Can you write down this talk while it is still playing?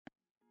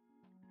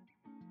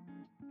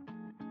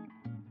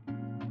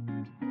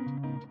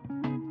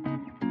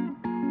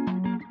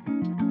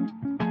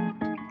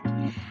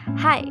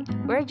Hi,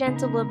 we're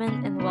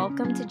Gentlewomen and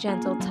welcome to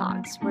Gentle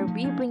Talks, where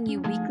we bring you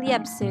weekly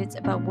episodes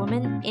about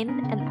women in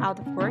and out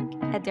of work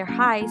at their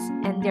highs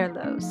and their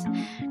lows.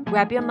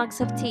 Grab your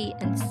mugs of tea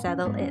and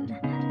settle in.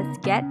 Let's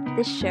get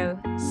this show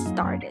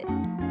started.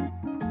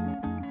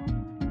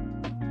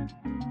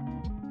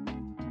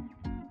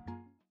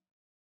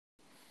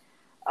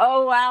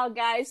 Oh wow,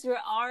 guys, we're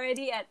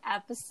already at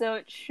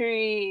episode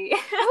 3.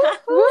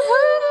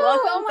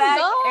 Welcome back,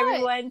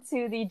 everyone,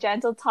 to the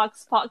Gentle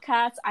Talks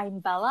podcast. I'm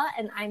Bella,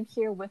 and I'm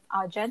here with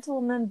our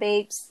gentlewoman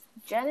babes,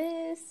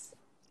 Janice,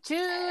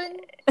 June.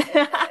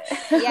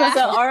 So,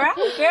 all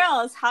right,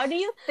 girls, how do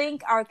you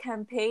think our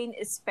campaign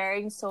is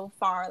faring so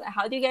far? Like,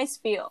 how do you guys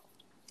feel?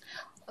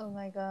 Oh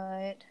my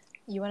god.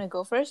 You want to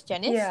go first,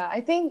 Janice? Yeah,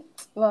 I think,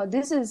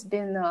 this has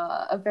been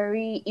a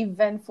very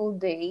eventful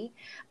day.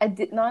 I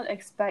did not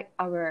expect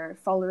our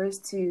followers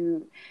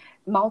to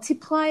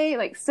multiply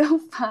like so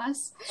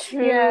fast.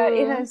 True. Yeah,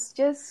 it has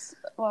just,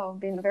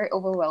 been very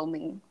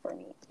overwhelming for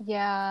me.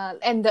 Yeah,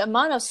 and the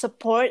amount of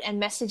support and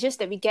messages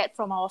that we get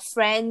from our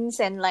friends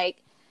and like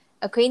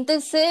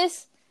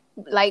acquaintances,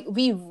 like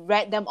we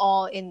read them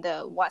all in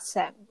the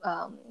WhatsApp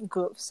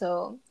group.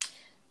 So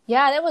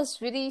yeah, that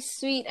was really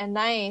sweet and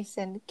nice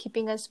and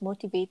keeping us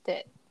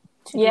motivated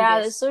to do Yeah,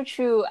 this. that's so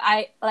true.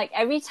 I like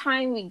every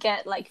time we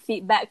get like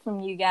feedback from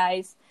you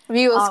guys,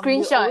 We will we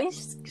screenshot.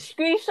 always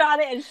screenshot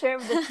it and share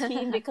with the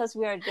team because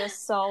we are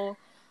just so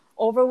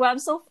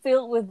overwhelmed, so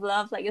filled with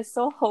love. Like, it's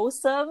so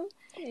wholesome.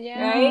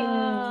 Yeah.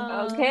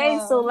 Right? Okay,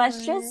 so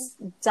let's just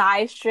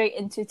dive straight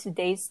into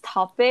today's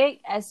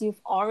topic. As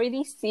you've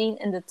already seen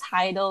in the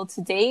title,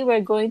 today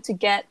we're going to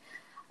get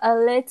a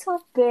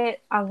little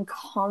bit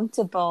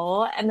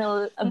uncomfortable and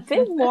a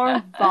bit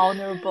more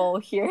vulnerable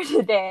here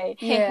today.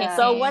 Yeah.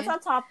 So what's our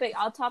topic?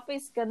 Our topic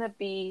is going to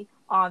be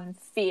on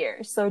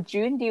fear. So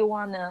June, do you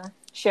want to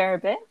share a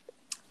bit?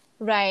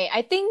 Right.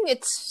 I think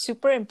it's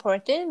super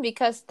important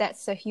because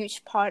that's a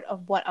huge part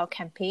of what our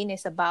campaign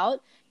is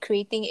about.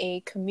 Creating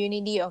a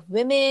community of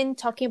women,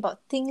 talking about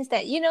things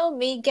that,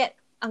 may get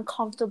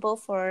uncomfortable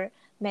for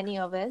many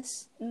of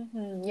us.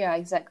 Mm-hmm. Yeah,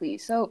 exactly.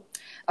 So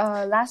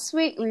last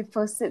week we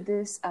posted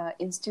this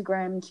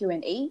Instagram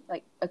Q&A,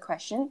 like a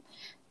question.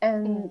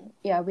 And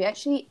we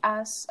actually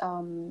asked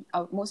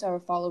most of our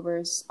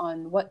followers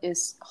on what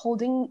is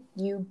holding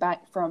you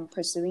back from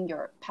pursuing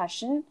your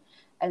passion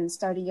and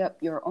starting up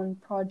your own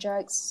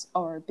projects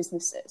or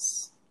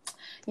businesses.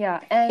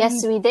 Yeah. And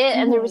yes, we did.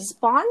 And the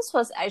response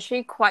was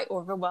actually quite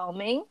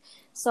overwhelming.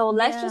 So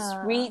let's just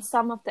read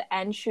some of the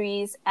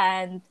entries,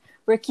 and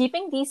we're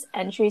keeping these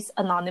entries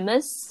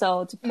anonymous,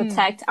 so to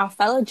protect our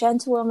fellow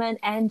gentlewomen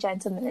and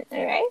gentlemen,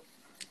 all right?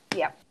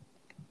 Yeah.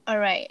 All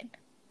right.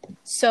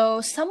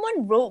 So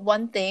someone wrote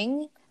one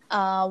thing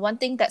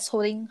that's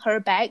holding her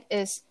back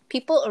is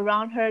people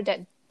around her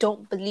that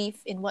don't believe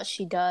in what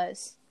she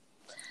does.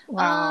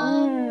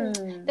 Wow.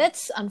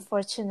 That's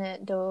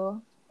unfortunate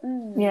though.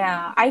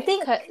 Yeah, I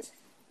think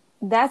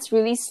that's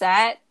really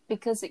sad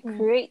because it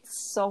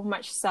creates so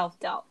much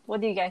self-doubt.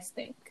 What do you guys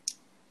think?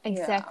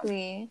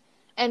 Exactly.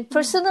 And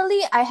personally,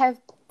 I have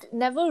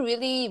never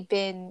really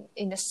been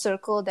in a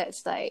circle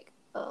that's like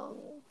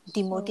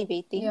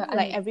demotivating.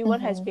 Like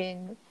everyone has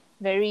been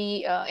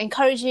very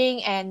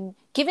encouraging and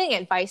giving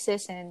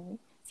advices and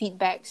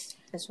feedbacks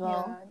as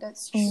well. Yeah,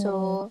 that's true.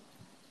 So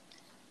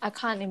I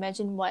can't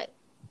imagine what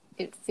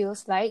it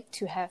feels like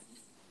to have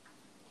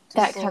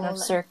that kind of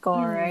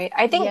circle, right?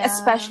 I think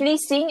especially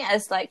seeing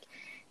as like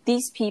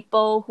these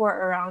people who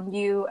are around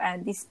you,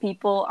 and these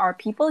people are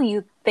people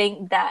you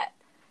think that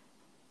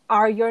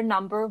are your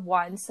number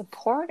one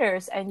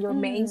supporters and your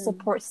main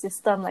support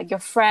system, like your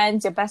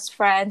friends, your best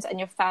friends, and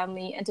your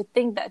family, and to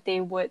think that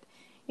they would,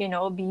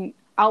 be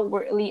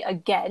outwardly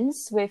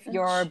against with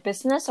your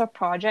business or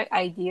project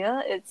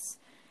idea, it's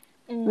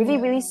really,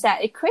 really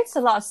sad. It creates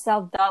a lot of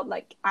self-doubt.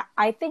 Like,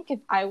 I think if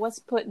I was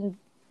put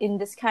in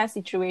this kind of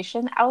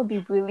situation, I would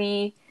be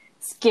really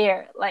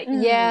scared. Like,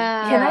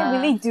 can I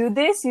really do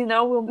this? Do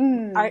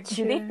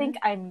they think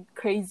I'm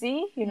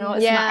crazy? Is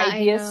my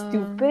idea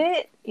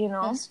stupid?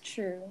 That's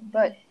true.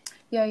 But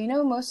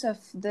most of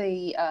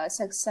the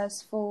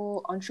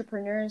successful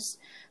entrepreneurs,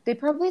 they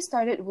probably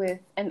started with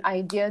an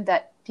idea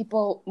that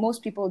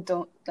most people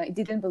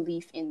didn't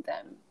believe in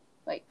them.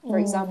 Like, for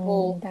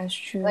example, that's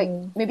true. Like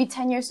maybe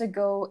 10 years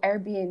ago,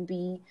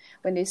 Airbnb,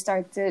 when they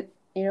started,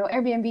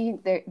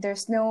 Airbnb,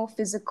 there's no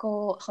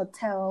physical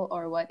hotel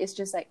or what. It's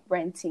just like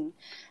renting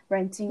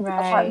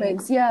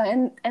apartments. Yeah,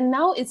 and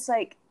now it's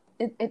like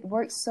it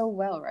works so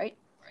well, right?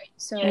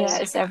 So yeah,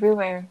 it's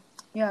everywhere.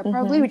 Yeah,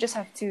 probably we just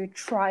have to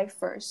try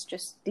first,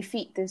 just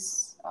defeat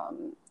these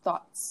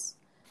thoughts.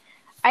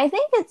 I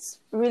think it's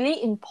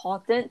really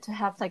important to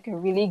have like a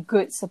really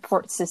good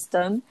support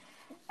system.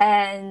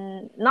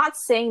 And not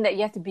saying that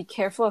you have to be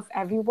careful of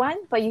everyone,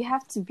 but you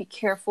have to be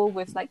careful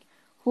with like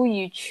who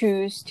you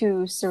choose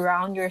to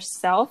surround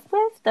yourself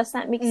with. Does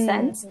that make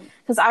sense?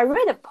 Because I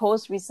read a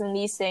post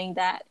recently saying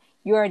that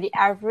you are the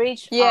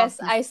average yes,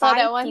 of I saw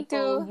that one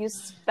people too. you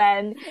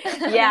spend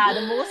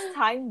the most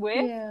time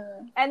with. Yeah.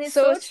 And it's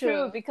So so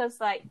true because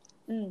like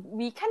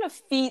we kind of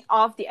feed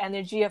off the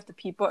energy of the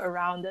people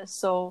around us.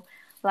 So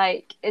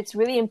like it's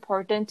really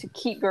important to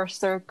keep your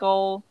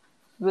circle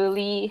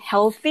really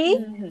healthy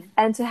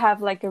and to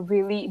have like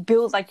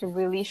build like a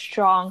really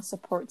strong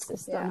support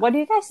system. What do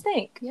you guys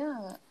think?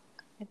 Yeah,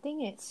 I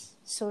think it's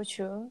so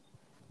true.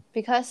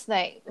 Because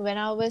like when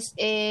I was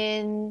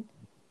in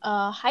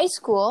high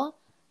school,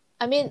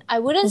 I mean, I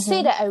wouldn't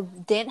say that I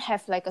didn't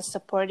have like a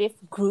supportive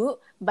group,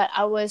 but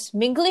I was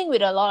mingling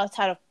with a lot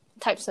of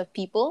types of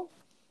people,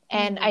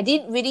 and I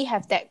didn't really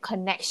have that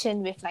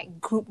connection with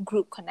like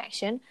group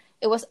connection.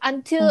 It was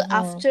until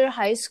after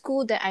high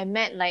school that I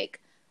met like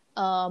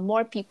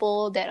more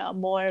people that are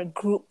more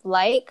group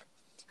like.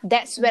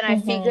 That's when I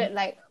figured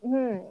like,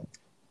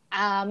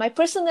 my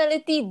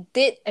personality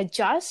did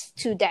adjust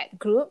to that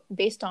group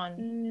based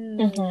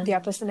on their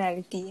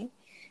personality.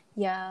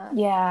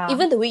 Yeah.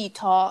 Even the way you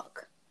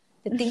talk,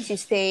 the things you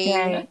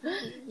say,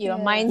 your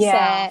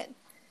mindset.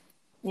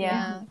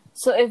 Yeah.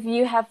 So if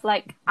you have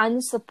like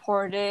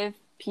unsupportive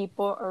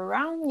people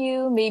around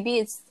you, maybe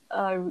it's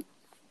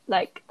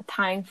like a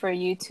time for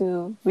you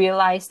to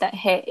realize that,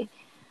 hey,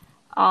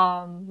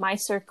 my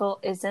circle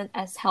isn't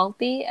as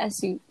healthy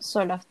as you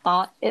sort of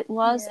thought it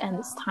was, and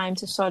it's time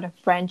to sort of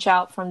branch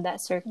out from that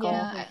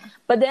circle.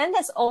 But then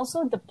there's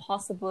also the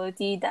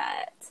possibility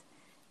that,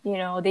 you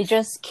know, they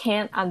just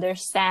can't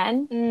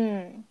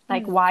understand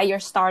like why you're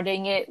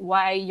starting it,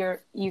 why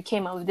you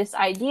came up with these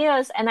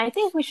ideas. And I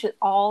think we should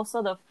all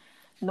sort of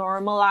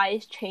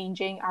normalize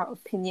changing our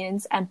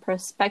opinions and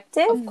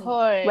perspective. Of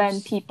course.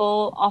 When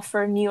people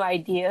offer new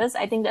ideas,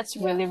 I think that's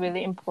really,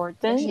 really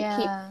important. We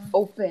should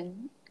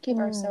keep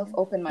ourselves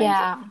open-minded.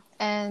 Yeah.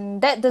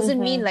 And that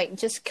doesn't mean like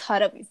just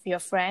cut up with your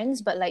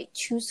friends, but like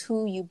choose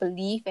who you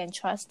believe and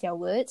trust their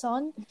words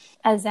on.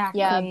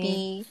 Exactly. Yeah,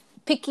 be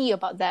picky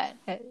about that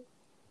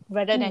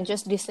rather than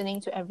just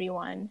listening to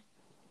everyone.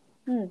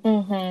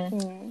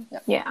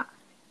 Yeah.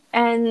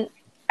 And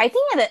I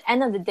think at the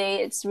end of the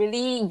day, it's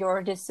really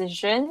your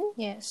decision.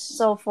 Yes.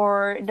 So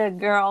for the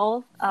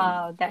girl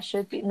that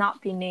should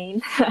not be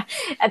named,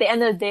 at the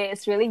end of the day,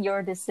 it's really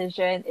your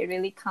decision. It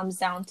really comes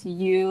down to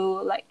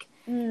you. Like,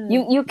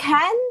 you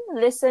can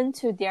listen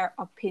to their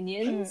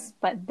opinions,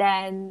 but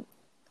then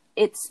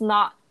it's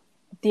not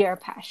their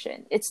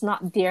passion. It's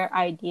not their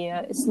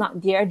idea. It's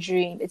not their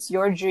dream. It's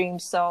your dream.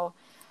 So,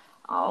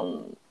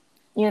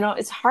 you know,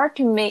 it's hard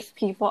to make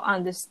people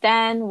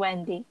understand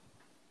when they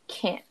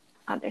can't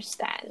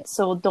understand.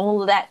 So don't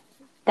let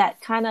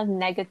that kind of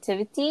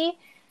negativity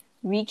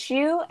reach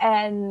you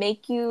and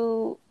make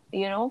you,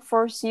 you know,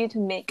 force you to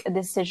make a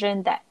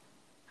decision that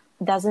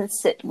doesn't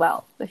sit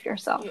well with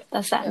yourself.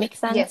 Does that make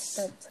sense? Yes,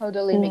 that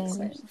totally makes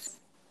sense.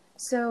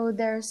 So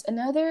there's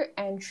another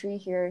entry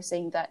here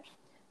saying that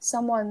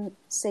someone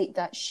said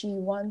that she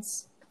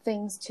wants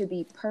things to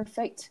be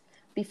perfect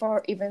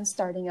before even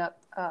starting up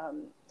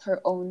her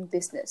own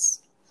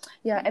business.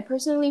 Yeah, I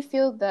personally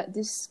feel that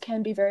this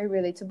can be very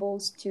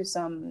relatable to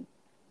some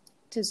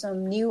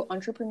new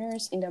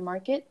entrepreneurs in the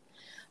market.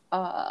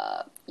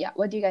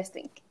 What do you guys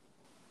think?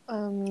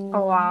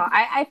 Oh wow,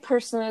 I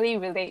personally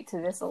relate to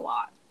this a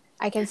lot.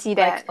 I can see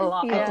that a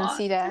lot. I can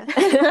see that.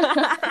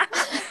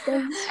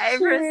 I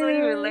personally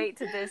relate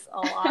to this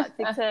a lot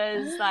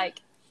because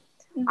like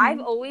I've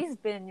always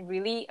been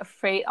really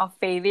afraid of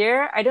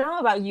failure. I don't know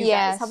about you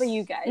guys. How about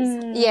you guys?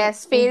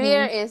 Yes,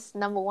 failure is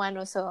number one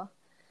also.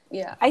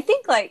 Yeah. I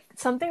think like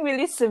something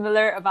really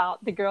similar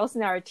about the girls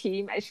in our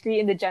team,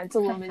 actually in the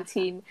Gentlewoman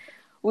team.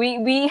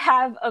 We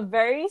have a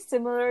very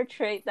similar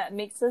trait that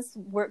makes us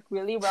work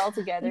really well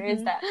together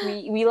is that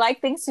we like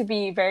things to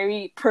be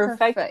very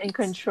perfect and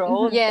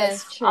controlled.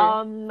 Yes, true.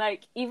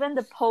 Like even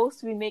the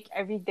posts we make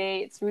every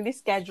day, it's really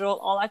scheduled,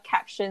 all our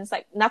captions,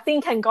 like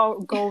nothing can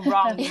go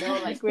wrong, you know,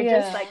 like we're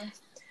just like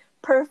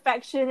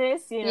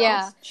perfectionists, you know.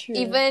 Yeah, true.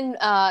 even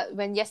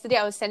when yesterday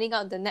I was sending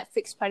out the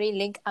Netflix party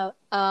link out,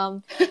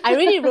 I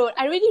already wrote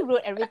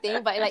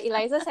everything, but like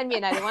Eliza sent me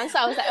another one, so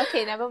I was like,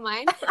 okay, never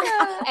mind.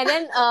 And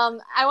then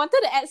I wanted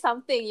to add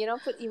something, you know,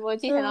 put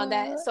emojis and all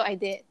that, so I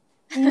did,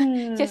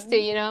 just to,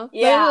 you know,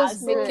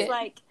 so make it's it.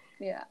 like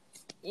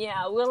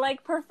Yeah, we're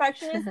like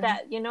perfectionists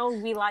that, you know,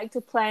 we like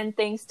to plan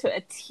things to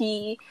a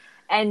T.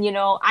 And, you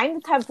know, I'm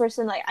the type of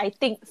person, like, I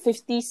think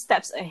 50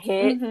 steps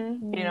ahead,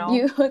 you know.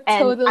 You and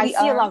totally I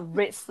see are. a lot of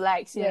red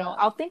flags, you know.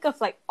 I'll think of,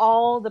 like,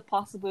 all the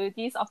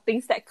possibilities of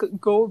things that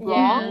could go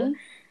wrong.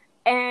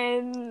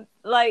 And,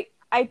 like,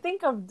 I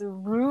think of the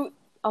root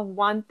of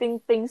wanting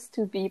things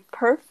to be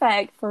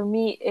perfect for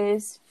me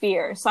is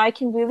fear. So I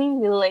can really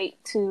relate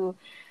to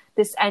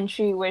this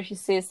entry where she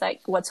says,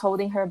 like, what's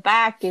holding her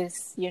back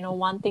is, you know,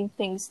 wanting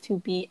things to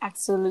be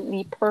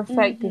absolutely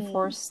perfect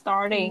before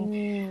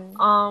starting.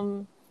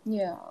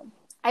 Yeah.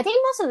 I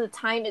think most of the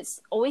time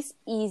it's always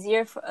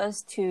easier for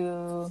us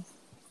to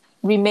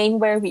remain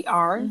where we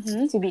are,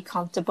 to be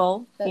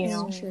comfortable.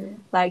 That's true.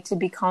 Like to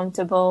be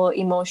comfortable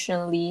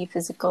emotionally,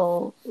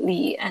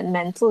 physically, and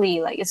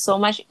mentally. Like it's so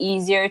much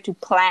easier to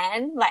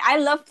plan. Like I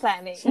love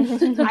planning.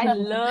 I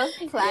love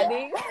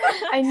planning.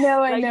 I know.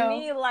 Like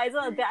me,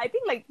 Liza, I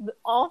think like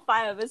all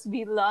five of us,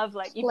 we love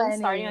like even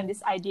starting on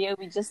this idea,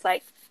 we just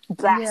like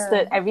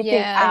blasted everything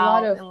out. A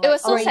lot of, and, it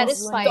was so like,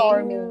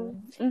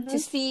 satisfying to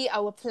see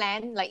our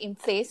plan like in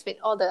place with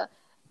all the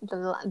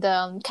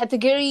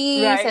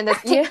categories and the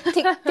tick,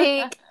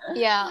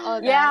 all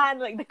that.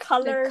 and like the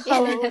colors,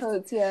 color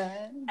codes,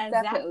 exactly.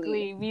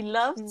 definitely. We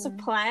love to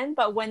plan,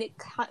 but when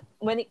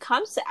it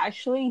comes to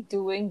actually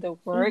doing the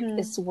work,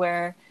 is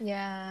where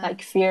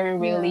like fear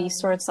really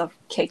sorts of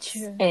kicks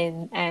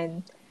in.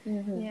 And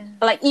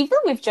like even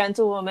with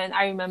Gentlewoman,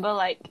 I remember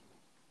like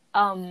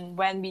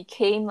when we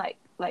came like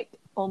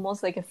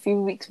almost like a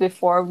few weeks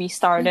before we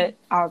started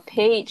our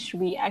page,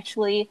 we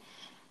actually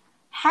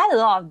had a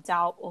lot of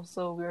doubt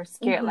also. We were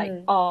scared like,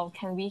 oh,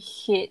 can we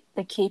hit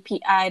the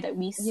KPI that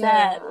we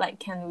set? Like,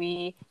 can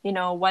we,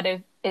 what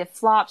if it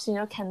flops?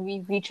 Can we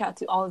reach out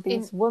to all of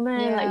these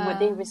women? Like, would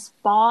they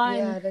respond?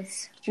 Yeah,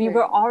 that's true. We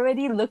were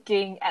already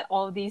looking at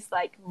all these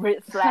like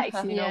red flags,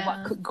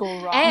 what could go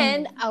wrong.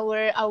 And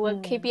our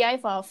KPI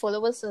for our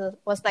followers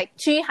was like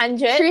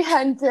 300.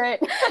 300.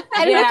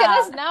 And look at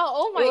us now.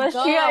 Oh my god. It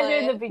was 300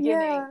 in the beginning.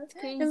 Yeah. It's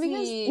crazy. And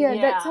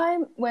because that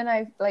time when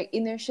I like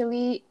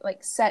initially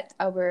like set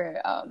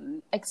our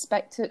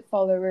expected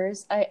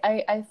followers,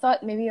 I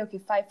thought maybe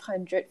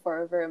 500 for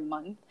over a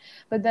month.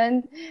 But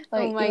then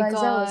like Eliza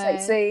was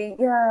like saying,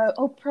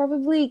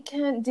 probably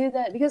can't do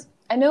that, because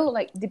I know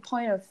like the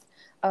point of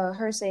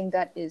her saying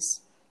that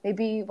is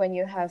maybe when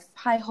you have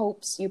high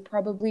hopes, you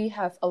probably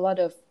have a lot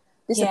of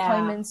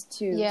disappointments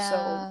too.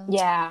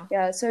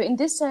 So in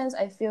this sense,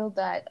 I feel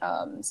that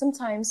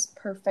sometimes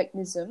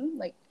perfectionism,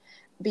 like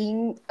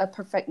being a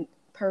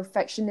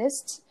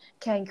perfectionist,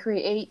 can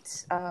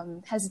create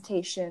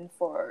hesitation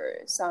for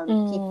some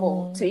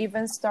people to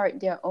even start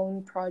their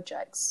own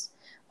projects,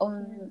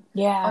 own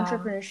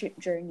entrepreneurship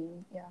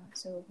journey.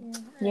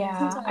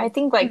 I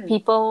think like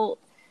people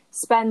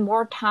spend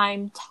more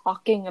time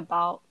talking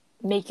about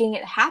making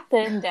it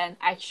happen than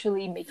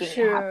actually making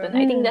it happen.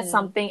 I think that's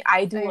something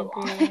I do a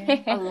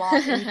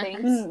lot in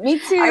things. Me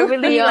too. I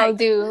really like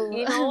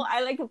do.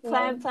 I like to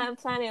plan.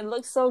 It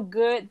looks so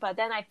good, but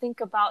then I think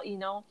about,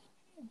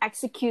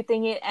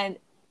 executing it, and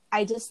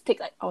I just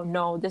think like, oh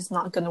no, this is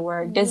not gonna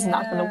work. This is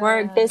not gonna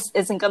work. This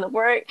isn't gonna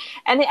work,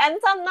 and it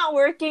ends up not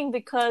working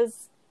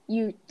because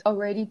you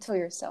already told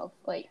yourself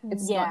like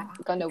it's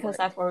not gonna work. Because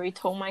I've already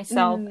told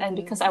myself, and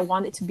because I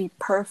want it to be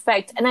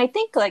perfect. And I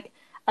think like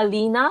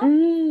Alina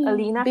from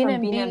Bean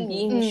and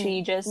Bean,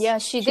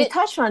 she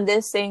touched on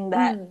this, saying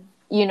that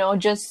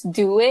just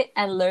do it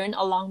and learn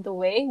along the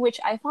way,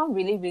 which I found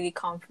really, really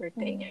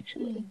comforting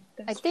actually.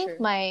 I think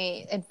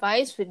my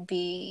advice would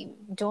be,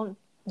 don't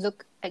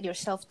look at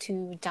yourself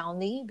too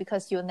downly,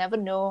 because you'll never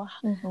know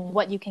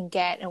what you can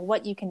get and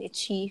what you can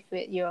achieve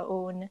with your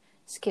own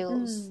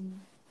skills.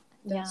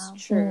 That's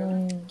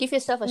true. Give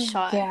yourself a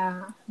shot.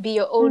 Be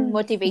your own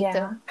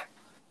motivator.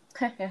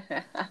 I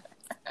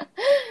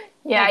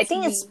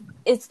think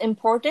it's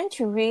important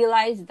to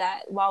realize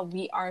that while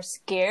we are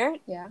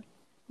scared,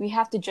 we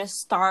have to just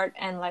start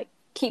and like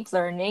keep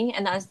learning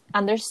and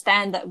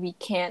understand that we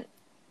can't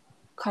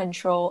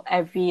control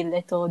every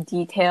little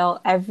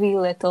detail, every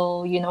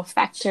little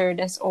factor.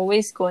 There's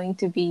always going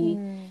to be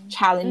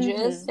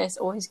challenges. There's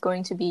always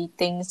going to be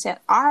things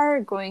that are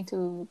going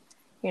to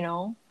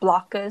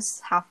block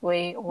us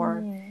halfway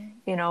or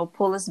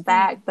pull us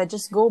back, but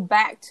just go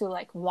back to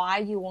like why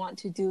you want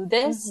to do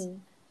this.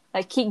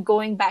 Like keep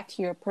going back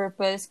to your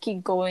purpose,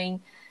 keep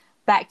going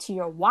back to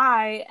your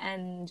why,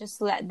 and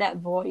just let that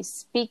voice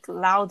speak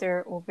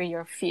louder over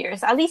your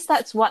fears. At least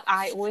that's what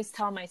I always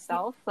tell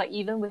myself, like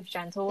even with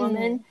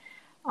Gentlewoman,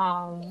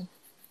 to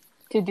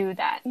do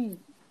that.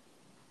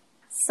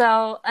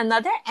 So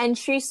another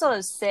entry sort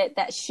of said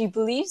that she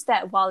believes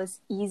that while it's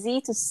easy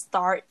to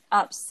start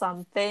up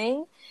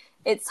something,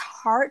 it's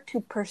hard to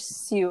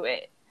pursue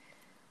it.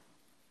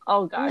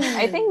 Oh gosh,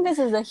 I think this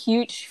is a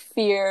huge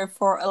fear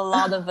for a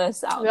lot of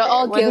us out there.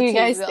 All What do you guilty.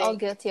 guys We're think? all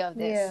guilty of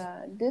this.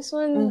 Yeah, this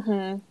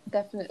one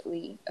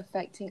definitely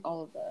affecting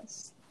all of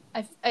us.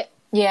 I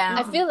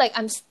feel like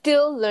I'm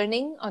still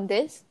learning on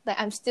this. Like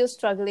I'm still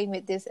struggling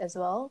with this as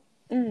well.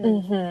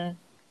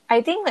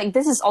 I think like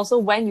this is also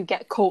when you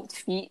get cold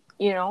feet,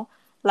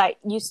 like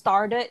you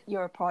started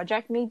your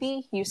project,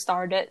 maybe you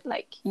started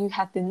like you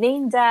have the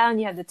name down,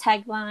 you have the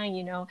tagline,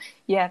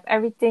 you have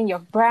everything, your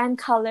brand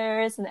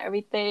colors and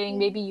everything.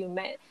 Maybe you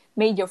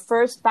made your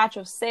first batch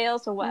of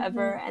sales or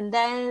whatever, and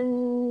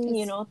then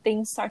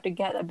things start to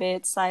get a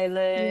bit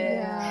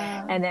silent,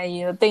 and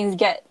then things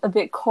get a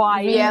bit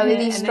quiet,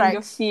 reality and strikes. then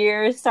your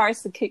fear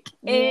starts to kick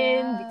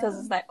in, because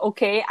it's like,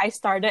 okay, I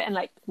started, and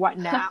like what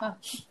now?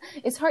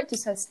 It's hard to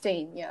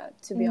sustain,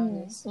 to be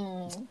honest.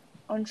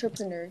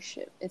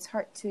 Entrepreneurship, it's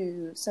hard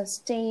to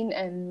sustain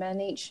and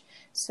manage,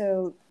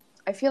 so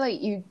I feel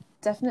like you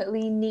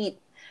definitely need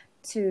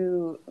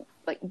to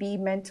like be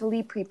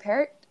mentally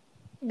prepared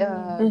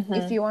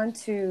if you want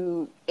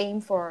to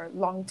aim for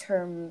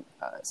long-term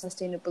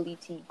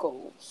sustainability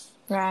goals.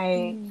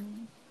 Right.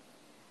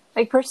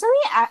 Like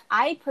personally,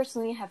 I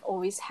personally have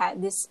always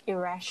had this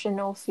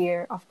irrational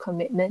fear of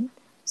commitment.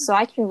 So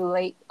I can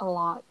relate a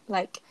lot.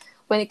 Like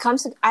when it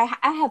comes to, I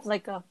have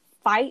like a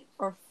fight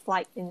or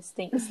flight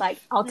instinct. It's like,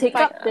 I'll take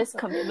up this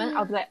commitment.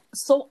 I'll be like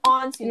so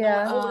on, you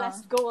know, oh,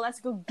 let's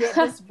go get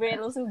this bread.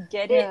 Let's go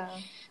get it.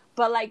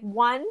 But like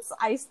once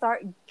I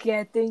start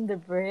getting the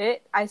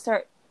bread, I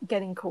start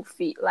getting cold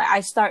feet. Like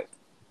I start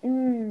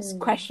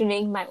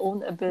questioning my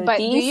own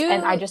abilities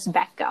and I just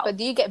back out. But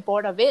do you get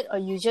bored of it, or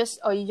you just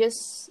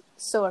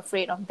so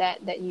afraid of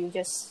that you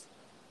just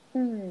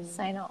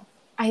sign off?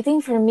 I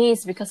think for me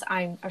it's because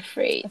I'm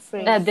afraid.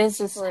 That this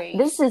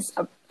is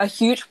a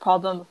huge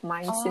problem of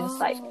mine since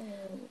like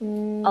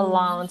a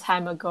long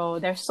time ago.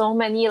 There's so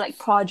many like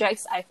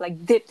projects I've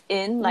like dipped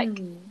in, like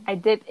I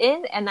dip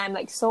in and I'm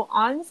like so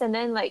on, and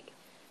then like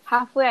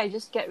halfway I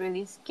just get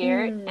really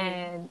scared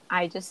and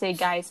I just say,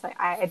 guys, like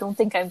I don't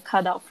think I'm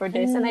cut out for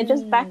this, and I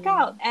just back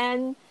out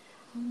and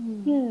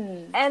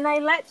I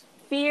let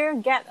fear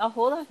get a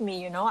hold of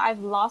me. You know,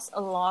 I've lost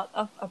a lot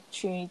of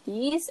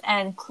opportunities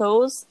and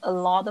closed a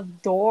lot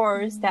of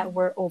doors that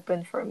were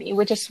open for me,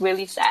 which is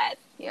really sad.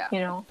 Yeah, you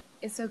know,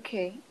 it's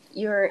okay.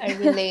 I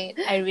relate.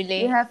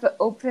 You have an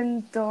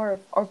open door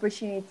of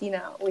opportunity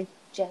now with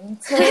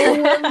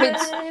gentlewoman.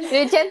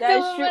 with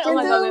gentlewoman.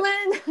 Oh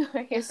my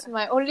God. It's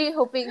my only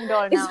hoping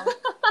door now.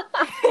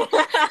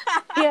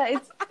 Yeah,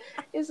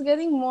 it's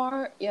getting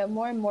more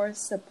and more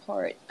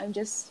support. I'm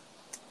just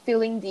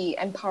feeling the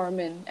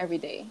empowerment every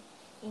day.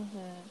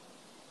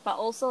 But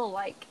also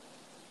like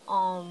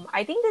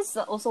I think this is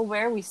also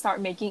where we start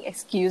making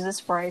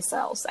excuses for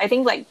ourselves. I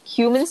think like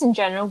humans in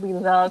general, we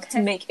love to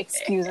make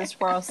excuses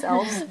for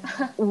ourselves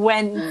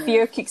when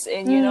fear kicks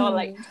in, you know,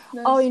 like,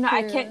 oh, you know,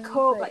 I can't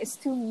cope, like it's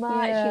too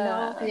much, you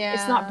know,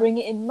 it's not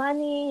bringing in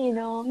money, you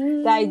know.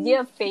 The idea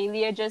of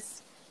failure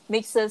just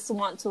makes us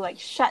want to like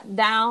shut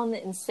down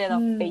instead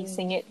of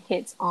facing it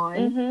heads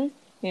on,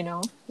 you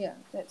know. Yeah,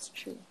 that's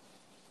true.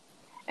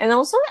 And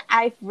also,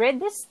 I've read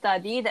this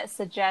study that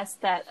suggests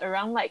that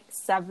around like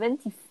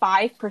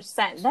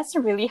 75%, that's a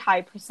really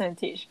high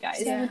percentage,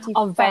 guys,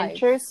 of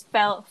ventures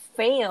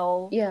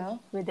fail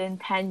within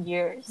 10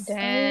 years.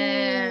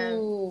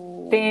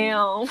 Damn.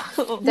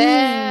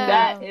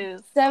 That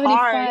is 75.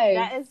 hard.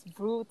 That is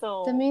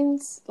brutal. That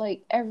means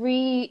like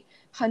every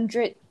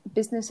 100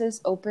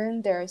 businesses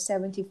open, there are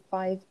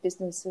 75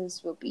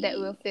 businesses will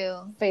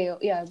fail.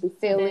 Yeah, will be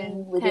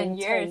failing within 10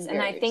 years.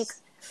 And I think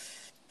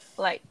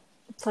like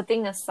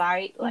putting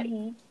aside like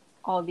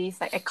all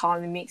these like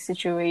economic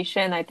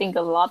situation, I think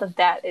a lot of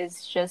that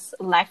is just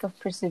lack of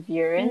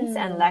perseverance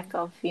and lack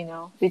of, you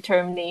know,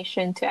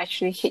 determination to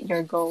actually hit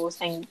your goals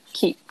and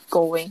keep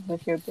going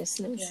with your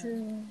business.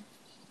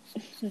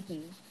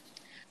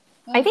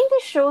 I think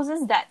this shows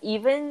us that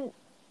even,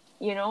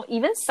 you know,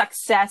 even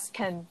success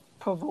can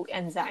provoke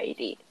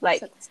anxiety.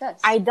 Like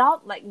I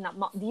doubt like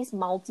these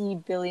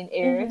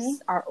multi-billionaires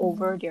are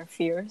over their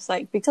fears,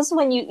 like because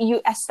when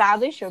you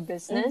establish your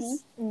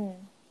business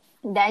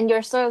then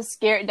you're so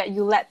scared that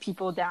you let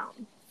people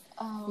down.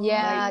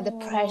 The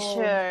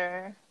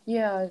pressure.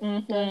 There's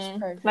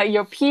pressure. Like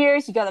your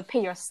peers, you gotta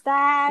pay your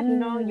staff, you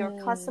know, your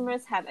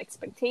customers have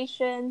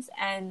expectations,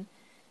 and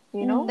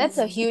you know that's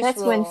a huge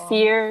that's role. when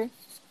fear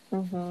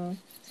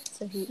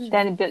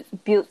then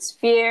it builds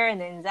fear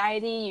and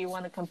anxiety. You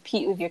want to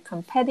compete with your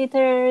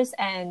competitors,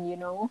 and you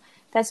know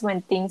that's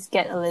when things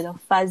get a little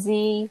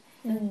fuzzy.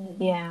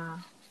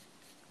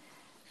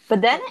 But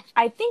then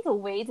I think a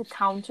way to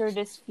counter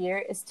this fear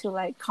is to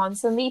like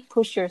constantly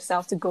push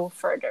yourself to go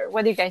further.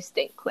 What do you guys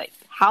think? Like,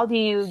 how do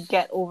you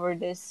get over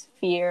this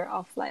fear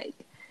of like,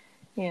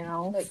 you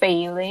know, like,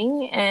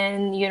 failing,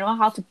 and you know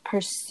how to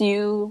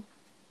pursue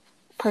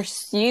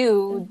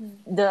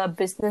the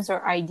business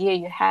or idea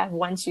you have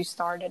once you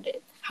started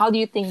it? How do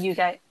you think you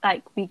guys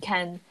like we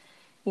can,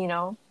 you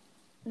know,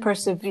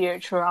 persevere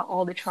throughout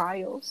all the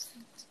trials?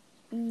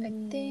 I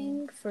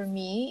think for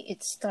me,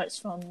 it starts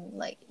from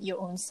like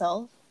your own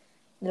self.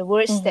 The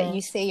words that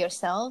you say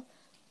yourself.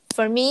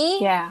 For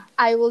me,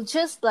 I will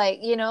just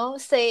like, you know,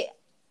 say,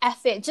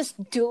 F it,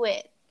 just do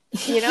it.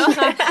 You know,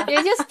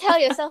 you just tell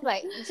yourself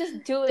like,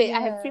 just do it.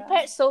 I have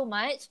prepared so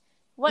much.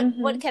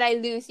 What can I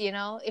lose, you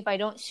know, if I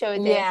don't show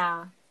this?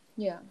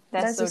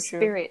 That's so the true.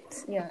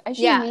 Spirit.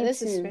 Actually,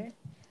 that's the spirit.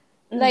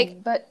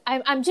 Like, but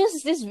I'm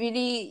just this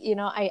really, you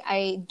know,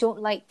 I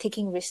don't like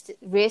taking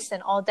risks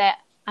and all that.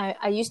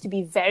 I used to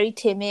be very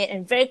timid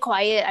and very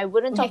quiet. I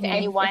wouldn't talk to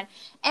anyone.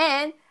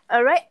 And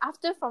right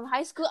after from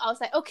high school, I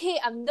was like, okay,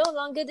 I'm no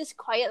longer this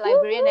quiet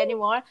librarian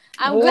anymore.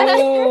 I'm gonna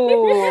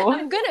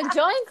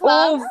join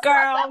clubs.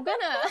 Girl. I'm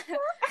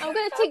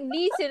gonna take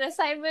leads in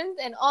assignments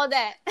and all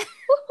that.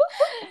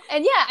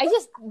 And I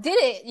just did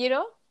it. You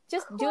know,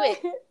 just do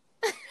it.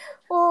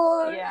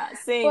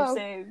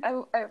 Same.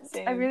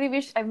 I really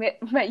wish I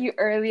met you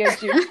earlier,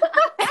 June.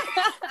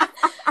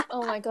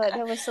 Oh my god,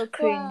 that was so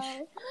cringe.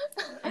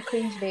 A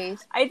cringe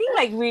days. I think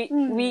like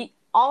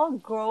all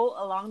grow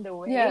along the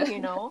way, Yeah. you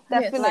know?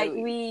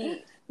 Definitely.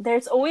 Like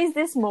there's always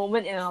this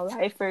moment in our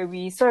life where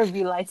we sort of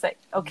realize like,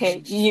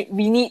 okay,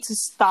 we need to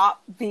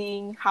stop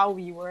being how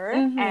we were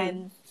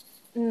and,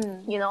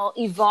 you know,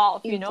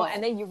 evolve, you know?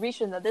 And then you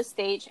reach another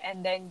stage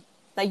and then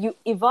like you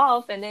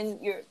evolve and then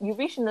you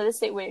reach another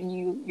state where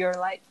you're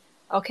like,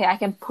 okay, I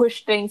can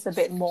push things a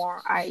bit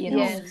more. I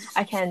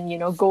can, you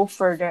know, go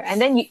further.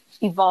 And then you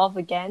evolve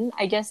again.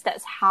 I guess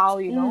that's how,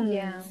 you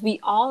know, we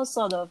all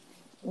sort of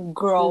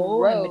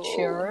grow and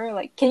mature.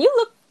 Like, can you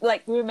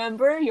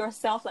remember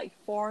yourself like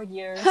 4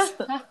 years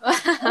back?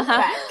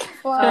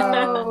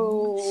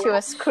 Wow. She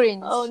was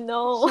cringe. Oh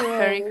no.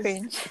 Very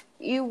cringe.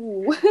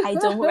 Ew. I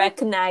don't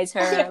recognize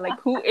her. Like,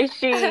 who is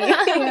she?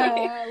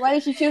 Yeah. Why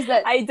did she choose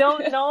that? I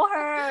don't know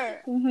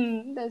her.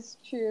 That's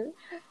true.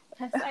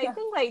 I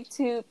think like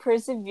to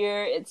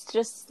persevere, it's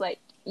just like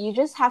you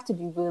just have to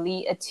be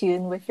really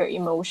attuned with your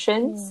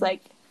emotions. Like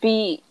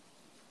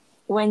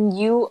when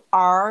you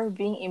are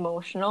being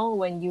emotional,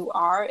 when you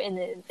are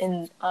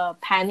in a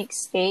panic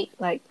state,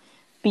 like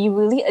be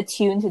really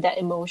attuned to that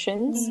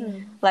emotions.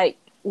 Like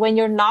when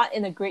you're not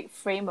in a great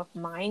frame of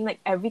mind,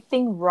 like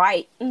everything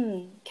right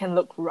can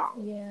look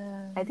wrong.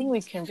 Yeah. I think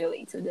we can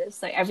relate to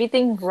this. Like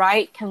everything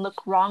right can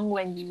look wrong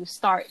when you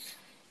start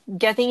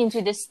getting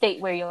into this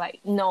state where you're like,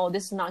 no,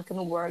 this is not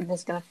gonna work, this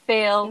is gonna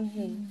fail,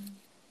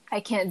 I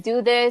can't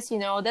do this, you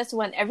know. That's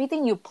when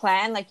everything you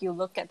plan, like you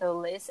look at the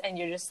list and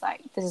you're just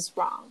like, this is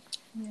wrong,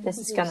 this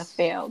is gonna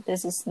fail,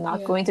 this is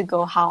not going to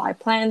go how I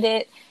planned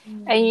it.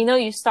 And you know,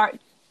 you start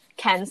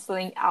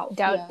canceling out,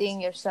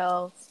 doubting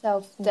yourself,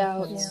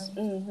 self-doubt.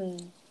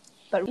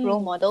 but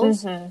role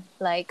models,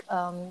 like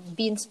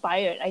be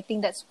inspired. I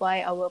think that's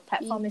why our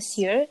platform is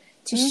here,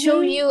 to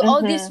show you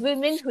all these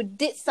women who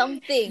did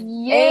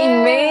something.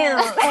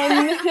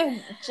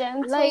 Amen.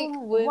 Gentle Like,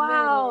 women.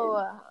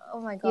 wow.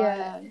 Oh my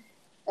god.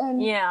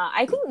 Yeah,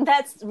 I think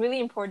that's really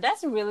important.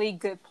 That's a really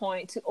good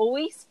point, to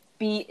always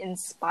be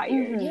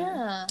inspired.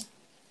 Yeah.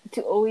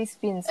 To always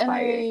be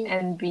inspired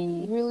and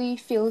be really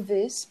feel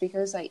this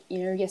because, like, you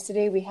know,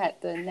 yesterday we had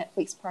the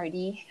Netflix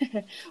party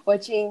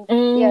watching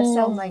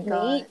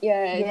Self-Made.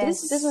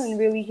 This one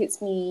really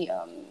hits me,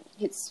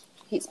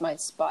 hits my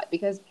spot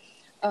because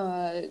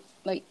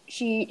like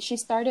she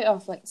started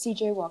off like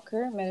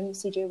Madam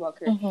CJ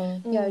Walker.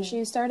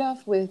 She started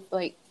off with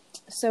like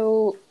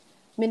so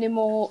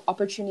minimal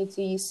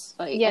opportunities,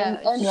 like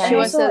she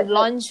was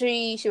also,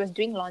 she was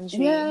doing laundry.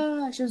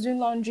 She was doing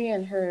laundry,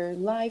 and her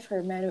life,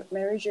 her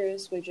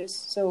marriages were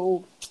just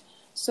so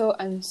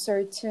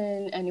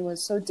uncertain, and it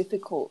was so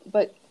difficult,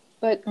 but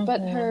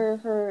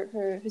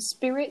her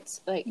spirit,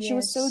 like she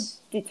was so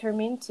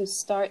determined to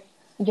start,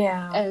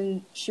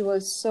 and she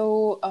was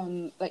so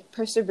like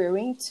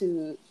persevering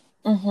to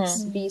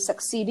be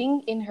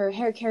succeeding in her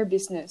hair care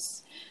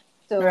business.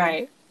 So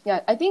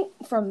I think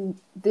from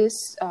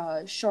this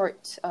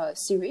short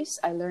series,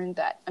 I learned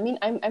that, I mean,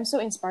 I'm so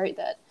inspired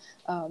that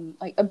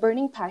like a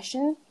burning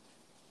passion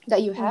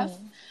that you have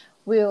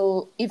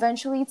will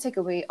eventually take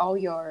away all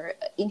your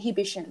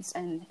inhibitions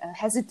and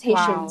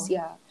hesitations.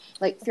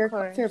 Like fear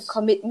of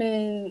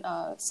commitment,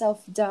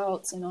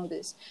 self-doubts, and all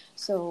this.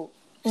 So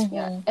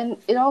and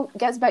it all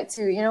gets back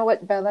to, you know,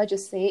 what Bella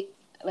just said,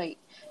 like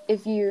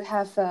if you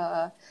have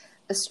a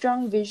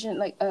strong vision,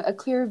 like a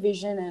clear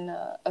vision, and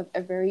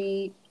a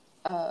very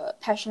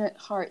passionate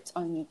heart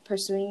on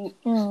pursuing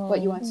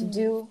what you want to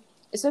do,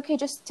 it's okay,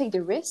 just take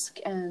the risk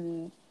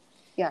and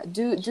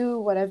do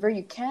whatever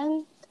you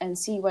can and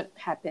see what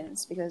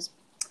happens, because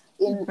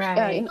in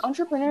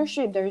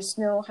entrepreneurship there is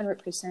no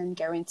 100%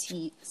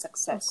 guaranteed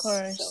success. Of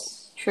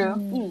course.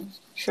 So.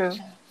 True.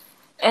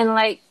 And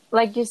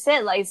like you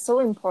said, like it's so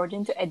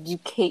important to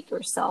educate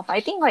yourself.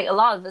 I think like a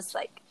lot of us,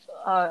 like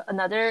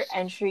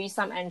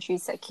some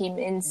entries that came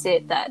in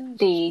said that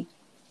they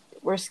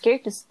were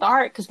scared to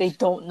start because they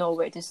don't know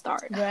where to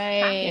start.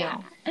 Right. You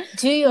know?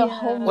 Do your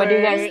homework. What do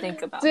you guys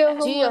think about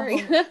that? Do your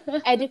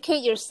homework.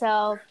 Educate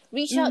yourself.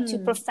 Reach out to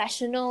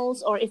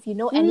professionals, or if you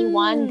know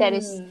anyone that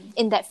is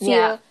in that field.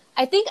 Yeah.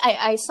 I think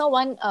I saw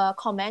one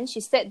comment. She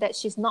said that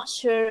she's not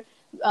sure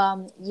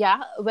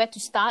where to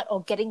start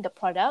or getting the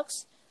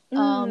products.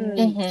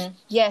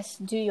 Yes,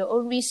 do your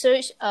own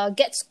research.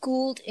 Get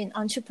schooled in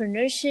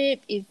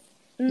entrepreneurship if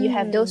you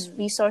have those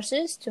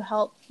resources to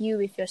help you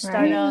with your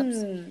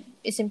startups.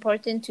 It's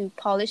important to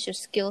polish your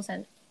skills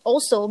and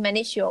also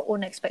manage your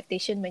own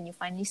expectation when you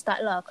finally start,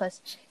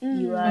 because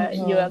you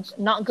are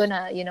not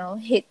gonna, you know,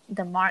 hit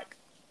the mark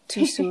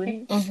too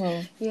soon.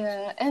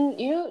 And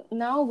you know,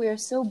 now we're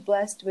so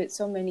blessed with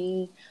so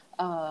many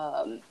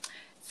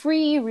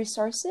free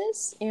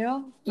resources, you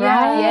know.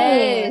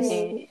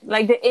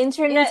 Like the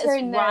internet is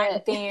Internet.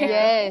 right there.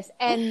 Yes,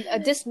 and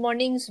this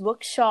morning's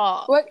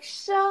workshop.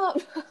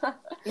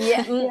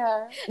 Yeah.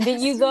 Yeah.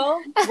 Did you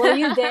go? Were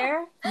you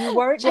there? You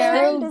weren't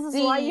there? This is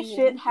why you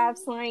should have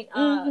signed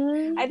up.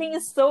 I think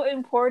it's so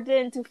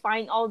important to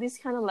find all these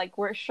kind of like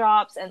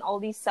workshops and all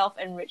these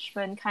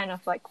self-enrichment kind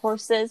of like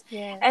courses.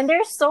 Yes. And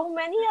there's so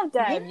many of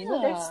them. You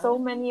know, there's so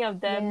many of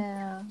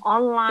them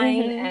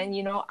online and,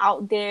 you know,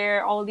 out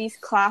there, all these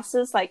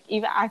classes. Like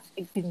even I've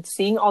been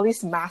seeing all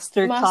these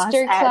masterclass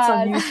ads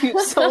on YouTube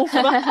so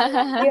much.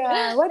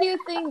 Yeah. What do you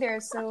think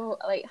they're so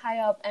like high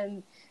up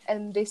and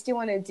they still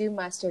want to do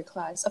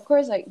masterclass? Of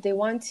course, like they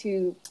want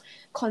to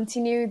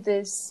continue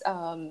this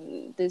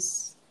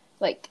this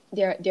like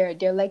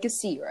their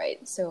legacy, right?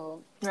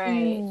 So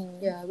Right.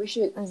 yeah, we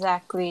should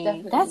Exactly.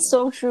 definitely. That's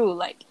so true.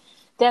 Like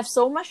they have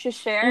so much to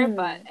share,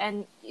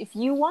 and if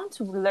you want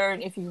to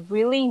learn, if you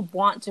really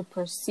want to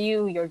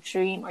pursue your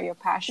dream or your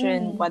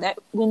passion,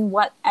 in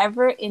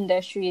whatever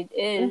industry it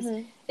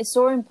is, it's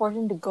so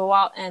important to go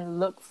out and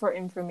look for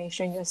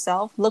information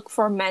yourself, look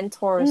for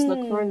mentors,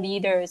 look for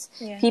leaders,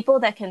 people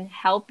that can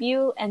help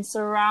you, and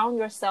surround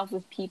yourself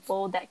with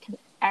people that can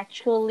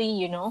actually,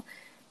 you know,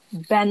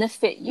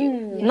 benefit you.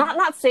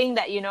 Not saying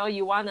that, you know,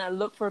 you want to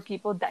look for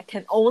people that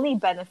can only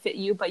benefit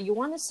you, but you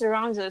want to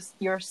surround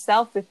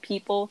yourself with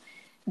people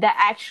that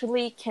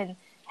actually can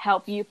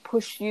help you,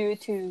 push you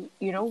to,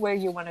 you know, where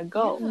you want to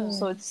go.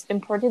 So it's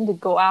important to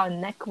go out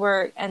and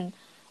network and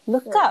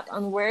look up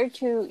on where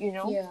to, you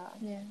know,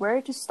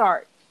 where to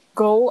start.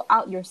 Go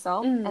out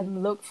yourself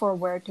and look for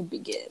where to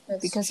begin.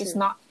 Because it's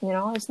not, you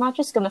know, it's not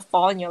just gonna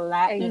fall in your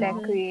lap.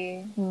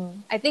 Exactly. You know?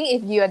 I think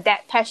if you're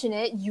that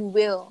passionate, you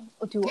will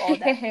do all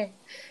that.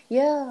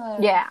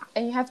 Yeah.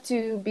 And you have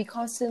to be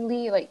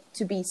constantly like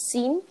to be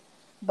seen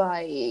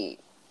by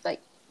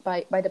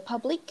by the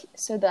public,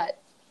 so that,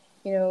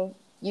 you know,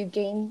 you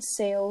gain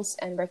sales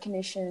and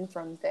recognition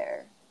from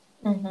there.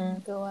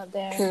 Go out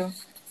there. True.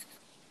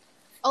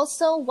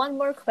 Also, one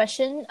more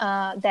question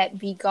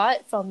that we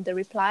got from the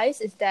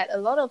replies is that a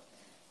lot of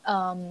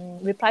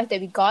replies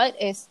that we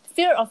got is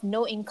fear of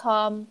no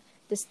income,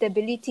 the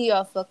stability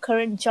of a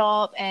current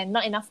job, and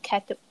not enough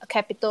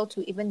capital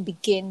to even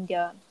begin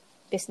their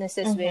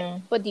businesses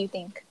with. What do you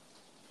think?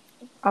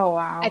 Oh,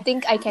 wow. I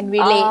think I can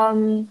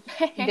relate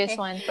this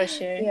one for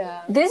sure.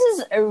 Yeah. This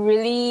is a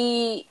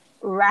really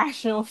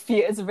rational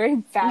fear. It's a very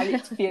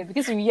valid fear,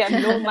 because if you have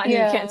no money,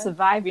 you can't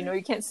survive, you know,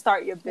 you can't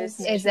start your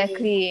business.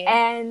 Exactly.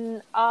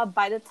 And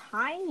by the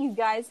time you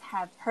guys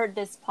have heard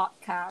this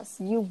podcast,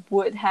 you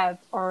would have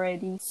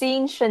already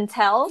seen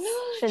Chantel's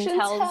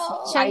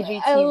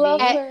IGTV. I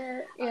love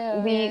her.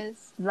 We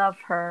love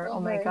her. Oh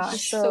my gosh.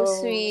 She's so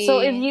sweet.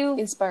 So if you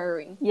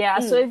inspiring.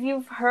 so if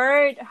you've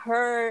heard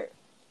her,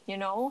 you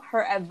know,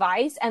 her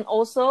advice, and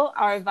also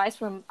our advice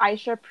from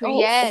Aisha Pri.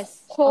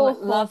 Yes.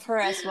 Love her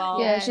as well.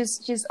 Yeah,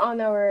 she's on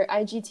our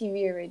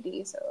IGTV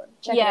already, so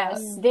check it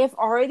out. They've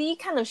already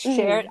kind of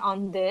shared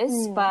on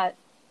this, but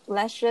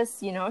let's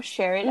just, you know,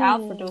 share it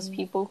out for those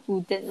people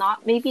who did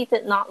not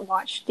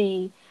watch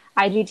the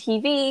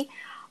IGTV.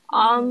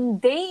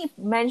 They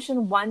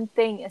mentioned one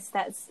thing is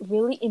that it's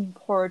really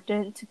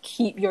important to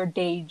keep your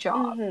day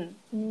job.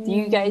 Do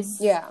you guys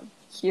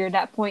hear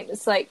that point?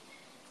 It's like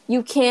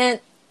you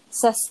can't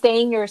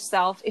sustain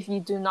yourself if you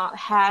do not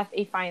have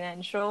a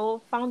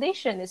financial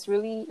foundation. It's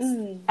really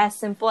as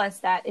simple as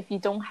that. If you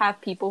don't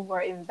have people who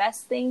are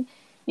investing,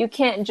 you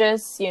can't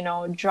just, you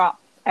know, drop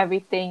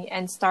everything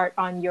and start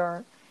on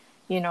your,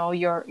 you know,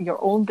 your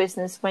own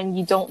business when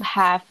you don't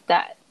have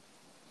that,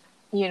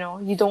 you know,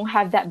 you don't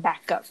have that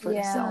backup for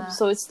yourself.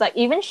 So it's like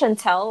even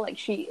Chantel, like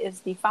she is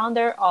the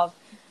founder of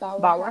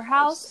Bauer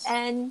House,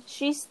 and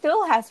she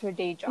still has her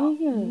day job.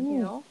 You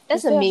know,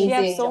 that's amazing.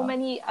 She has so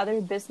many other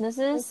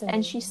businesses,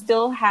 and she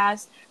still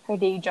has her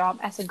day job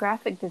as a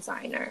graphic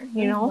designer.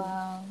 You know,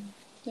 Wow.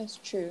 That's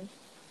true.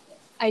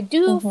 I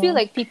do feel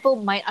like people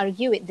might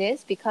argue with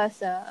this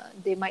because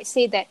they might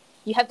say that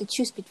you have to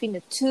choose between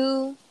the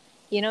two.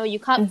 You know, you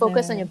can't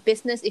focus on your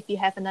business if you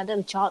have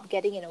another job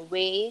getting in the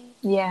way.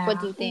 Yeah. What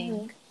do you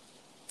think?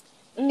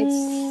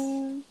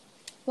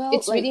 Well,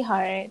 It's really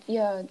hard.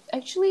 Yeah,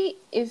 actually,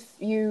 if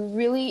you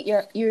really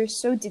you're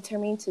so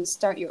determined to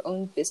start your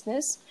own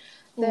business,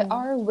 there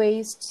are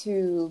ways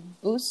to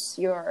boost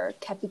your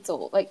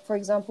capital. Like, for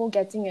example,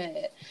 getting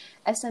a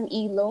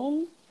SME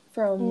loan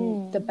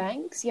from the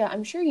banks. Yeah,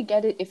 I'm sure you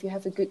get it if you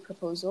have a good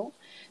proposal.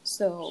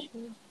 So,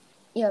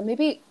 yeah,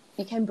 maybe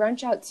you can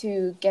branch out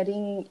to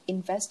getting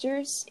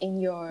investors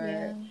in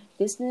your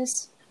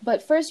business.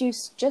 But first, you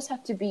just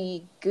have to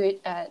be good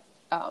at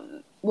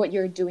what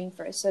you're doing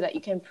first, so that you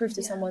can prove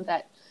to someone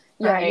that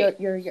your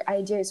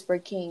idea is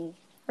working.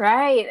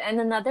 Right.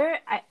 And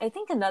I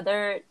think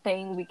another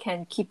thing we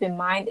can keep in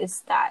mind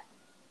is that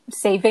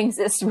savings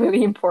is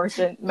really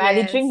important.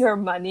 Managing your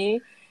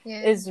money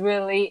is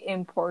really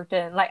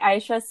important. Like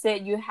Aisha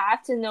said, you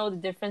have to know the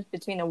difference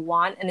between a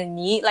want and a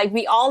need. Like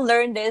we all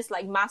learned this,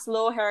 like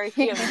Maslow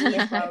hierarchy of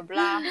needs, blah, blah,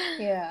 blah.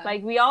 Yeah.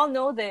 Like we all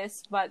know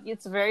this, but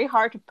it's very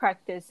hard to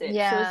practice it.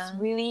 Yeah. So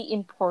it's really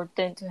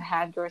important to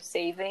have your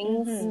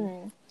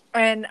savings.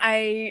 And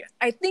I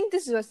think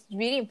this was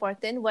really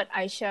important what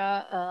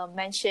Aisha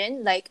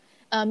mentioned. Like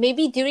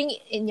maybe during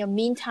in your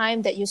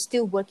meantime that you're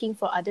still working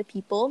for other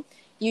people,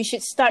 you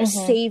should start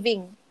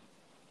saving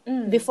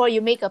before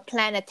you make a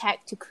planned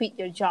attack to quit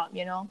your job.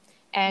 You know.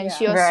 And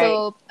she Right.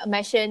 also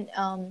mentioned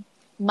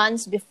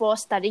months before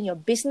starting your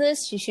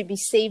business, you should be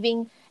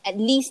saving at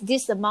least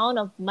this amount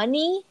of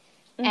money.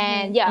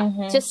 And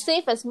just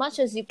save as much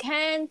as you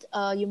can.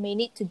 You may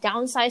need to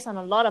downsize on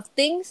a lot of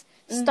things.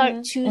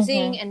 Start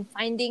choosing and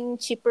finding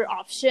cheaper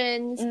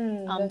options.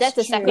 That's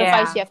the true.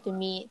 sacrifice Yeah. you have to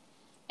meet.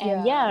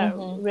 And Yeah.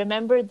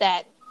 remember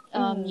that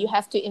you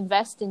have to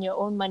invest in your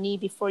own money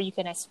before you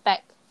can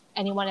expect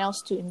anyone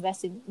else to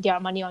invest in their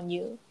money on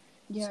you.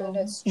 Yeah, So,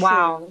 that's true.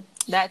 Wow.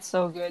 That's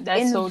so good.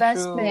 That's so true.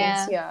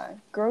 Investments,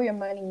 grow your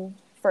money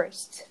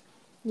first.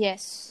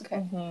 yes.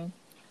 Okay.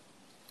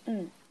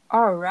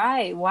 All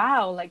right.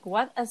 Wow. Like,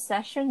 what a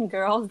session,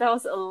 girls. That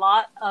was a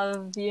lot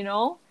of,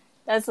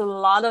 that's a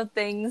lot of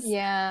things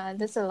Yeah,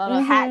 there's a lot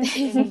of hat.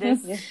 in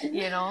this,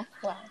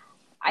 Wow.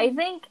 I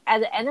think at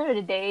the end of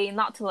the day,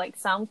 not to like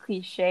sound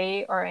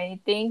cliche or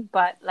anything,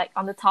 but like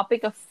on the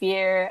topic of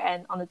fear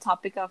and on the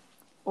topic of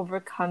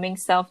overcoming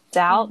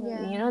self-doubt,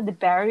 the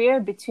barrier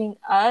between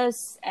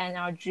us and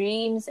our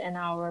dreams and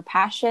our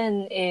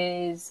passion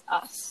is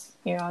us.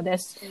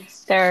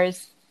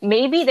 There's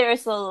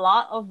a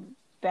lot of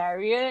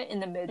barrier in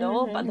the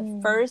middle, but the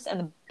first and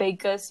the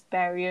biggest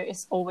barrier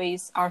is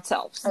always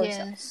ourselves.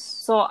 Yes.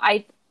 So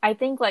I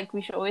think like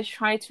we should always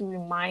try to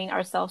remind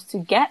ourselves to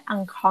get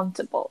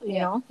uncomfortable, you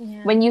know?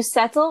 Yeah. When you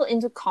settle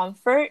into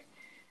comfort,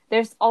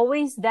 there's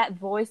always that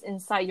voice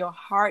inside your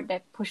heart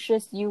that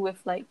pushes you with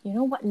like, you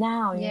know what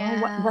now? You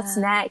know what's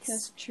next?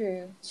 That's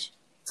true.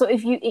 So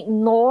if you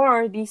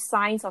ignore these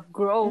signs of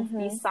growth,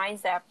 these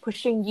signs that are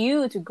pushing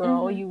you to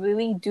grow, you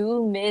really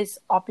do miss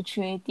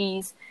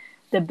opportunities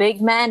the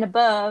big man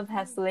above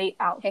has laid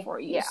out for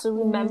you. Yeah. So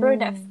remember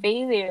that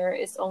failure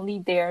is only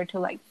there to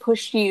like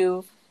push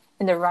you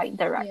in the right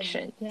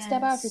direction. Yeah.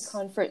 Step out of your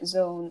comfort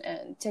zone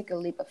and take a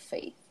leap of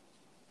faith.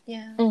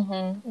 Yeah.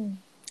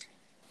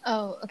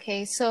 Oh,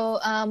 okay. So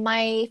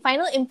my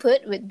final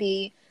input would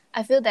be,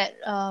 I feel that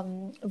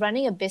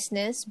running a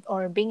business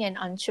or being an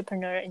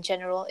entrepreneur in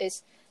general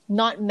is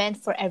not meant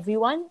for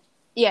everyone.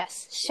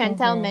 Yes,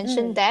 Chantal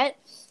mentioned that.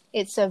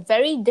 It's a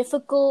very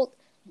difficult,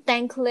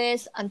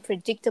 thankless,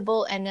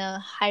 unpredictable, and a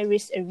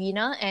high-risk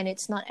arena, and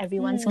it's not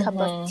everyone's cup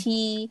of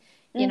tea.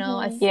 You know,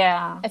 I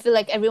feel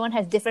like everyone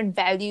has different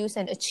values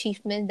and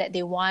achievements that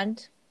they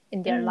want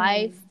in their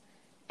life.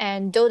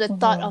 And though the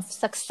thought of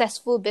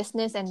successful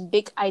business and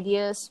big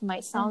ideas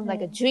might sound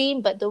like a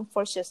dream, but don't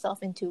force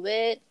yourself into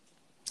it.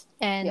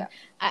 And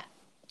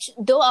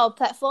though our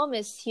platform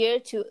is here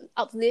to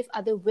uplift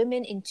other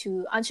women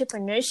into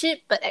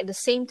entrepreneurship, but at the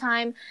same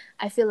time,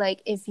 I feel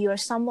like if you're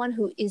someone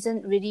who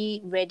isn't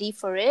really ready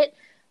for it,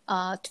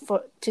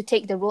 to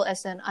take the role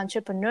as an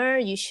entrepreneur,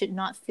 you should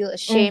not feel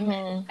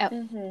ashamed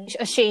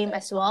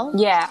as well.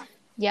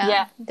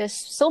 Yeah, there's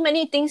so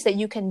many things that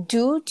you can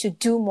do to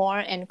do more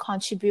and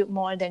contribute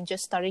more than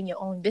just starting your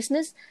own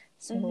business.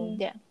 So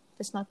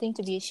there's nothing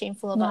to be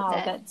shameful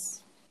about that.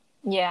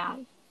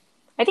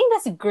 I think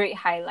that's a great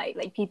highlight.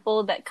 Like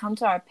people that come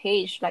to our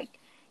page, like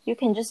you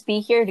can just be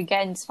here to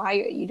get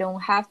inspired. You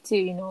don't have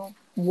to,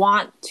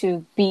 want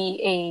to be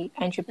a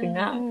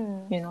entrepreneur,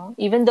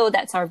 even though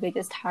that's our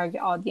biggest target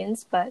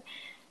audience, but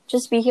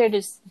just be here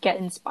to get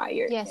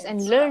inspired. Yes,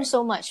 and learn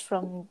so much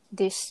from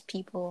these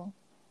people.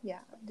 Yeah,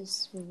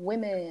 these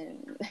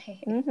women.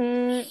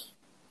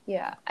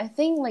 Yeah, I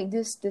think like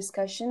this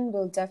discussion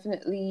will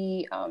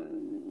definitely,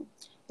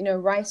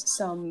 raise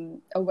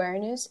some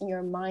awareness in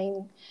your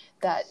mind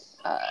that,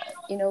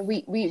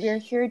 we're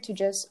here to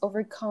just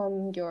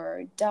overcome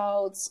your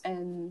doubts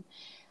and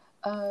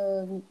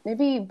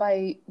maybe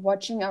by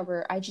watching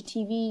our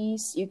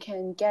IGTVs, you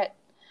can get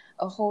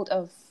a hold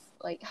of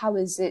like how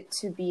is it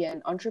to be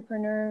an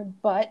entrepreneur,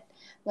 but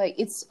like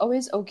it's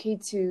always okay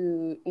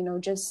to,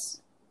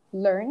 just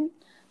learn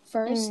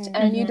first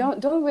and you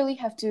don't really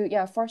have to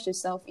force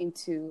yourself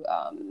into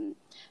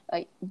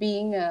like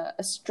being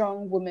a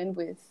strong woman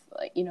with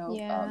like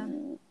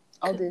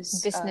all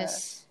this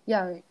business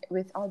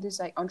with all these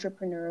like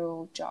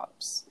entrepreneurial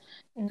jobs.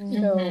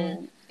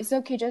 So it's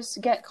okay,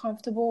 just get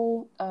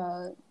comfortable,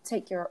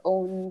 take your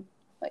own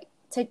like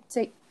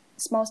take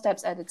small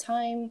steps at a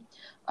time,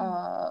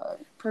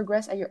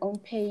 progress at your own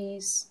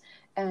pace,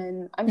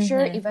 and I'm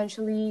sure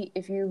eventually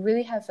if you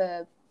really have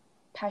a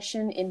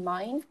passion in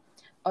mind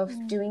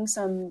of doing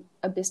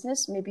a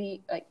business,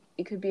 maybe like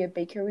it could be a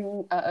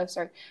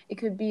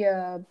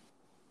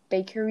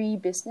bakery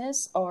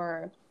business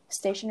or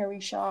stationery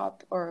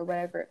shop or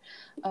whatever.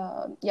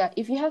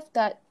 If you have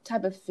that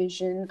type of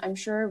vision, I'm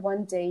sure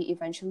one day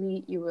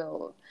eventually you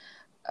will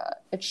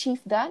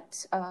achieve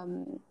that.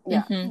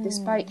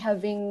 Despite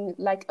having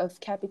lack of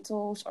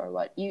capitals or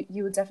what,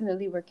 you will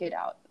definitely work it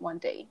out one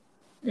day.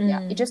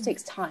 It just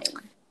takes time.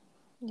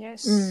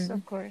 Yes,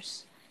 of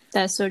course.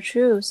 That's so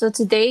true. So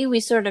today we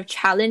sort of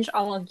challenge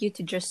all of you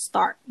to just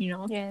start,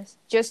 Yes,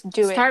 just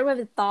do it. Start with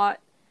a thought.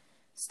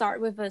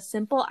 start with a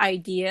simple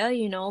idea,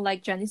 you know,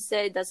 like Jenny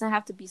said, it doesn't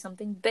have to be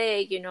something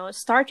big, you know,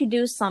 start to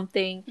do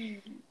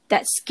something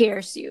that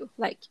scares you.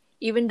 Like,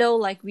 even though,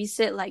 like we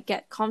said, like,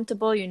 get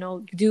comfortable, you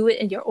know, do it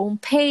in your own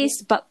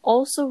pace, but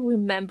also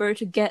remember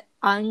to get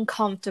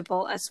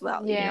uncomfortable as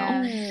well, you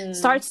know.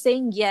 Start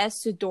saying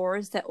yes to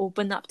doors that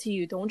open up to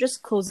you. Don't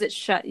just close it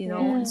shut, you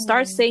know. And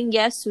start saying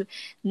yes to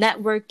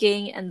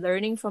networking and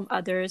learning from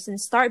others, and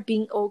start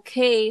being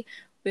okay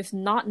with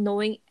not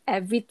knowing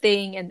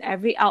everything and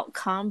every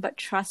outcome, but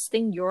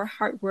trusting your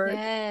hard work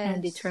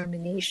and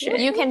determination.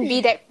 You can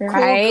be that cool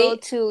girl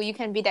too. You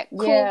can be that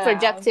cool,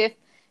 productive,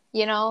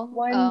 you know.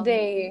 One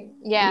day.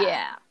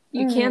 Yeah.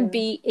 You can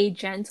be a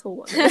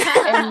gentlewoman.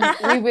 And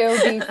we will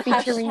be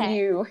featuring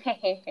you.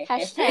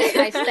 Hashtag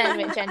I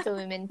stand with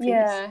gentlewomen, please.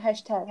 Yeah,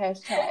 hashtag.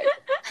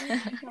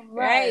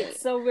 Right.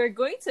 So we're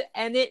going to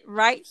end it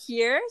right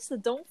here. So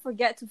don't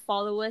forget to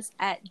follow us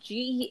at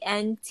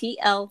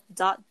gentl.wmn.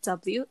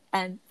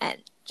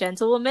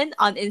 Gentlewoman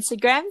on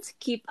Instagram to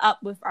keep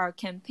up with our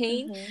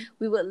campaign.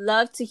 We would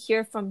love to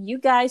hear from you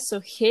guys. So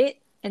hit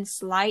and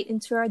slide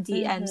into our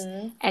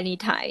DMs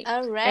anytime.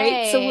 All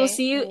right. So we'll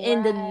see you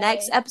in the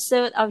next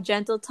episode of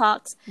Gentle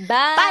Talks.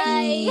 Bye.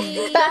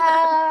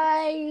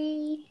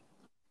 Bye.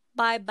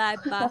 Bye.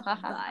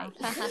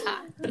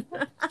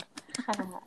 Bye.